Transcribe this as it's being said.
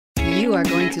You are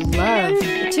going to love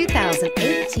the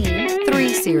 2018 3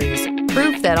 Series.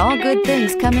 Proof that all good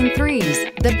things come in threes.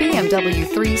 The BMW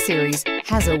 3 Series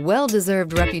has a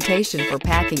well-deserved reputation for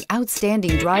packing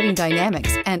outstanding driving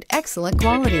dynamics and excellent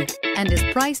quality, and is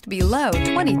priced below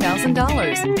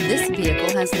 $20,000. This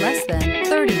vehicle has less than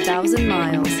 30,000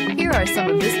 miles. Here are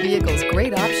some of this vehicle's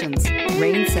great options: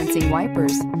 rain-sensing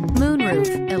wipers,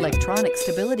 moonroof, electronic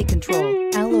stability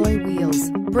control, alloy wheels,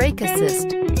 brake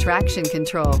assist, traction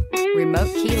control,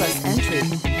 remote keyless entry,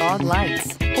 fog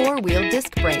lights, four-wheel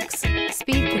disc brakes,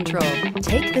 speed control.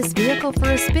 Take this vehicle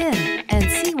for a spin and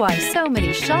see why so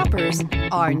many shoppers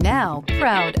are now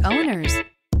proud owners.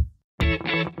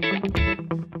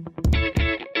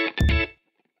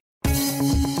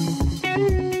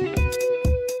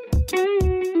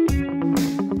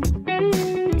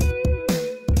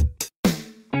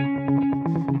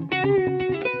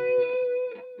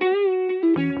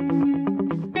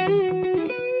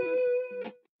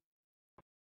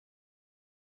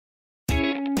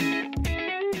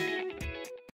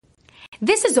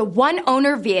 This is a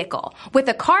one-owner vehicle with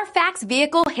a Carfax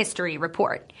Vehicle History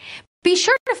Report. Be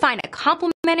sure to find a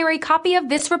complimentary copy of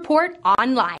this report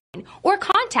online or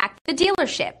contact the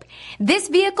dealership. This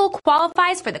vehicle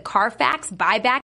qualifies for the Carfax Buyback